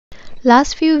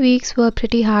Last few weeks were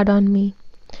pretty hard on me.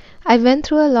 I went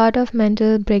through a lot of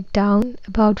mental breakdown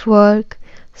about work,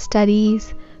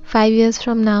 studies, 5 years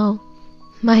from now,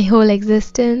 my whole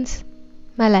existence,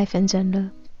 my life in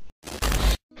general.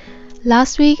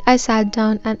 Last week I sat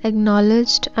down and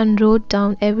acknowledged and wrote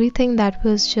down everything that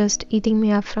was just eating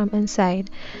me up from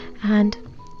inside, and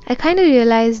I kind of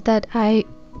realized that I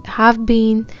have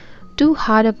been too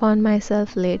hard upon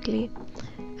myself lately,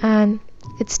 and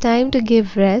it's time to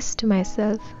give rest to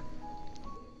myself.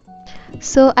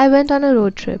 So I went on a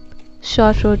road trip,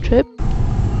 short road trip,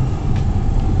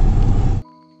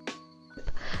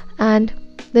 and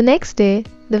the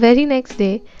very next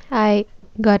day, I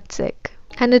got sick.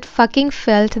 And it fucking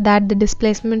felt that the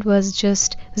displacement was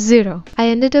just zero. I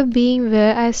ended up being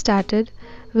where I started,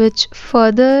 which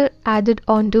further added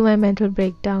on to my mental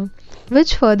breakdown,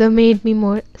 which further made me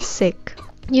more sick.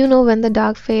 You know, when the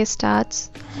dark phase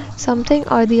starts, something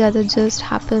or the other just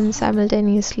happens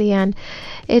simultaneously, and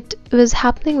it was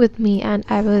happening with me, and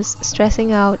I was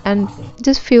stressing out and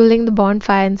just fueling the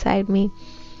bonfire inside me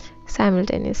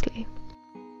simultaneously.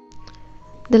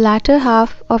 The latter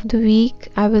half of the week,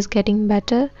 I was getting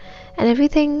better and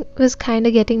everything was kind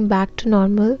of getting back to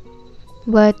normal,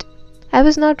 but I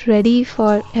was not ready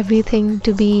for everything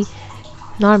to be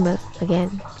normal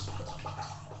again.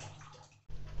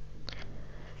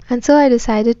 And so I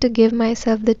decided to give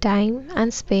myself the time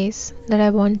and space that I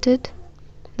wanted,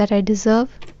 that I deserve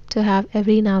to have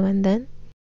every now and then,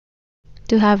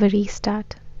 to have a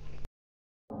restart.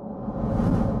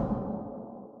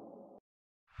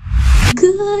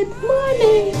 Good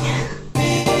morning!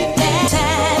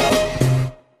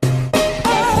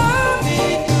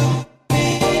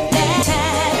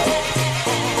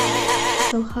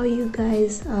 So how you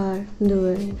guys are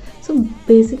doing? So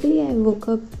basically I woke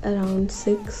up around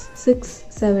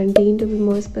 6:17 to be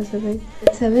more specific.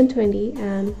 It's 7:20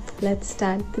 and let's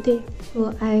start the day.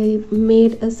 So I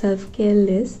made a self-care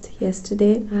list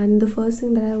yesterday, and the first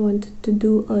thing that I wanted to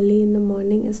do early in the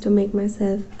morning is to make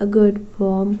myself a good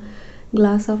warm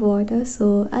glass of water,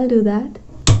 so I'll do that.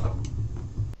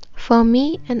 For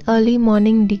me, an early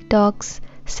morning detox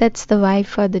sets the vibe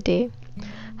for the day.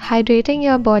 Hydrating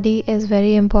your body is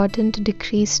very important to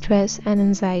decrease stress and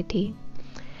anxiety.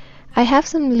 I have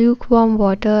some lukewarm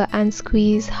water and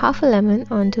squeeze half a lemon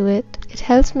onto it. It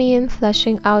helps me in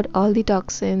flushing out all the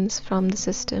toxins from the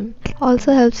system. It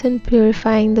also helps in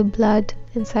purifying the blood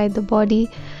inside the body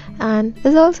and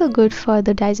is also good for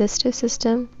the digestive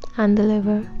system and the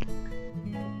liver.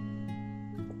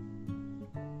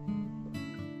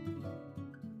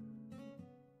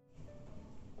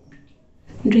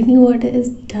 Drinking water is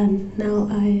done. Now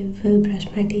I will brush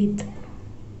my teeth.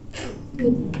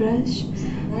 With brush,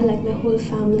 like my whole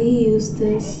family, use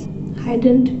this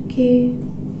Hydrant K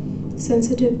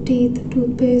sensitive teeth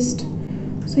toothpaste.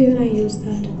 So even I use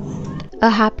that. A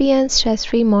happy and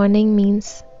stress-free morning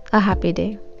means a happy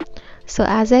day. So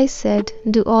as I said,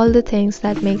 do all the things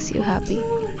that makes you happy.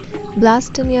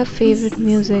 Blast in your favorite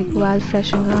music while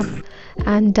freshening up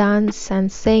and dance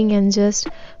and sing and just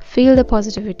feel the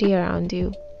positivity around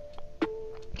you.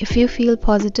 If you feel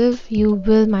positive, you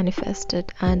will manifest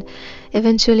it and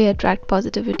eventually attract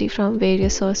positivity from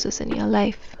various sources in your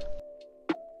life.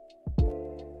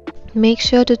 Make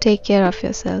sure to take care of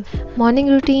yourself. Morning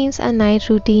routines and night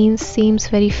routines seems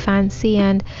very fancy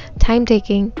and time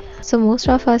taking, so most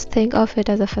of us think of it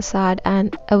as a facade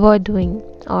and avoid doing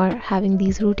or having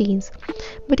these routines.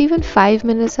 But even 5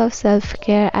 minutes of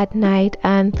self-care at night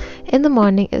and in the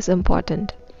morning is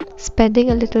important. Spending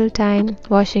a little time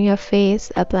washing your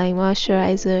face, applying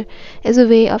moisturizer is a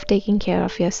way of taking care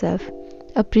of yourself.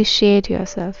 Appreciate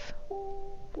yourself.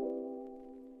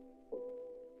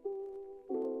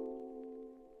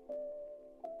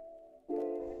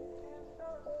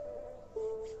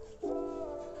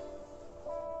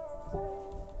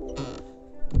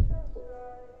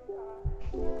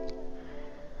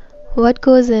 What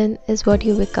goes in is what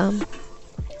you become.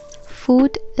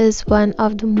 Food is one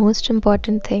of the most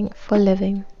important thing for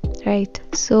living, right?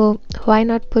 So why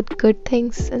not put good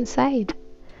things inside?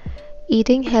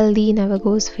 Eating healthy never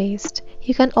goes waste.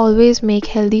 You can always make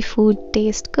healthy food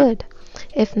taste good.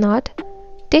 If not,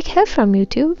 take help from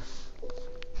YouTube.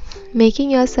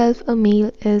 Making yourself a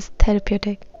meal is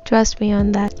therapeutic. Trust me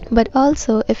on that. But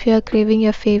also, if you are craving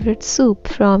your favorite soup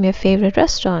from your favorite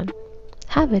restaurant,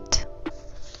 have it.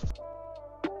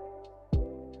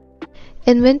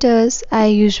 In winters, I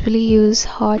usually use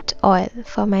hot oil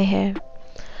for my hair.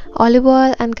 Olive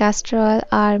oil and castor oil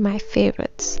are my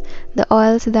favorites, the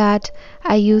oils that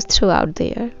I use throughout the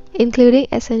year, including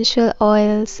essential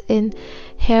oils in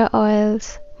hair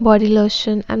oils, body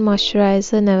lotion and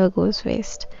moisturizer never goes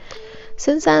waste.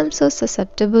 Since I am so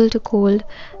susceptible to cold,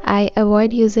 I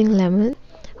avoid using lemon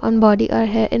on body or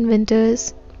hair in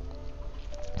winters,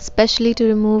 especially to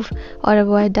remove or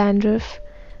avoid dandruff.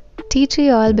 Tea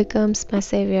tree oil becomes my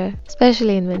savior,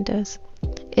 especially in winters.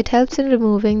 It helps in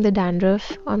removing the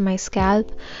dandruff on my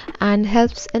scalp and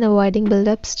helps in avoiding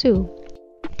buildups too.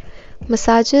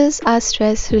 Massages are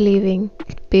stress relieving,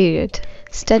 period.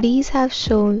 Studies have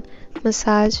shown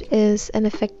massage is an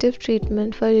effective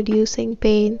treatment for reducing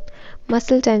pain,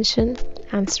 muscle tension,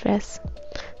 and stress.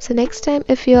 So, next time,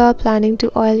 if you are planning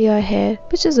to oil your hair,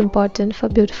 which is important for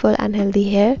beautiful and healthy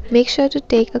hair, make sure to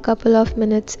take a couple of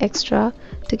minutes extra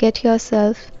to get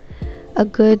yourself a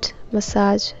good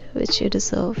massage, which you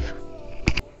deserve.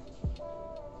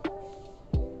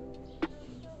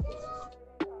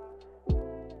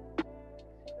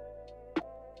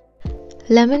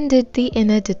 Lemon did the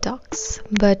inner detox,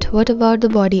 but what about the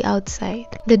body outside?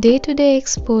 The day-to-day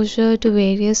exposure to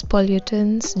various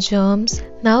pollutants, germs,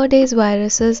 nowadays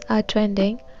viruses are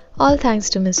trending, all thanks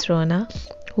to Miss Rona.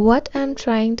 What I'm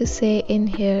trying to say in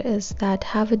here is that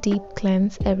have a deep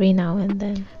cleanse every now and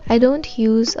then. I don't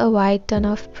use a wide ton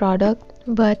of product,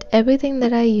 but everything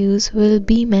that I use will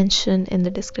be mentioned in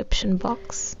the description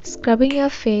box. Scrubbing your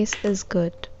face is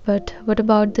good. But what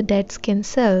about the dead skin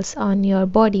cells on your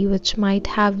body which might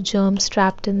have germs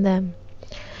trapped in them?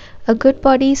 A good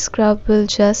body scrub will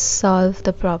just solve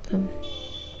the problem.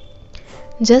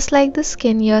 Just like the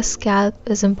skin, your scalp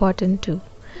is important too.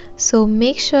 So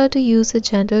make sure to use a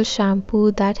gentle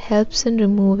shampoo that helps in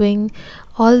removing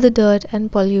all the dirt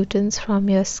and pollutants from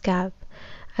your scalp.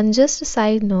 And just a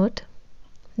side note,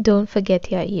 don't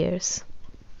forget your ears.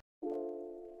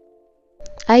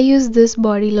 I use this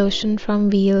body lotion from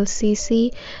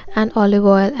VLCC and olive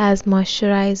oil as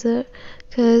moisturizer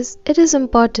because it is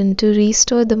important to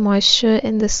restore the moisture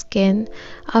in the skin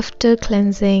after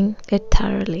cleansing it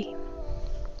thoroughly.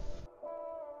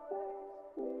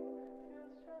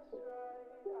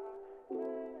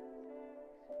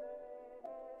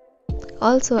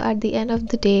 Also, at the end of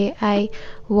the day, I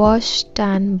washed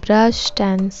and brushed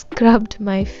and scrubbed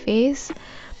my face.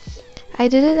 I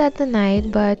did it at the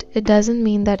night, but it doesn't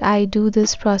mean that I do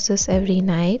this process every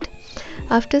night.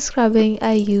 After scrubbing,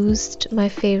 I used my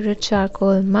favorite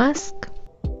charcoal mask.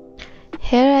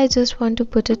 Here I just want to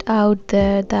put it out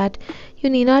there that you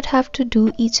need not have to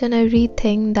do each and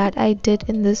everything that I did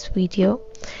in this video.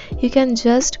 You can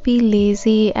just be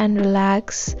lazy and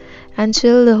relax and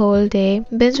chill the whole day.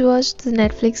 Binge watch the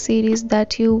Netflix series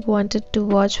that you wanted to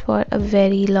watch for a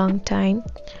very long time.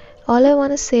 All I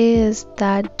want to say is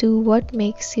that do what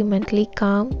makes you mentally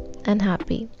calm and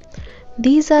happy.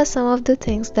 These are some of the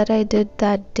things that I did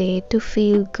that day to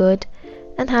feel good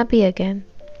and happy again.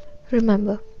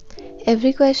 Remember,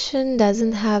 every question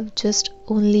doesn't have just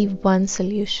only one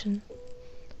solution,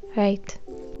 right?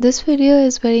 This video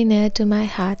is very near to my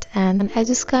heart and I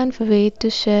just can't wait to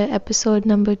share episode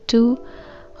number 2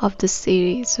 of this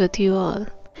series with you all.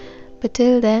 But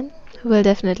till then, we'll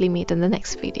definitely meet in the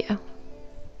next video.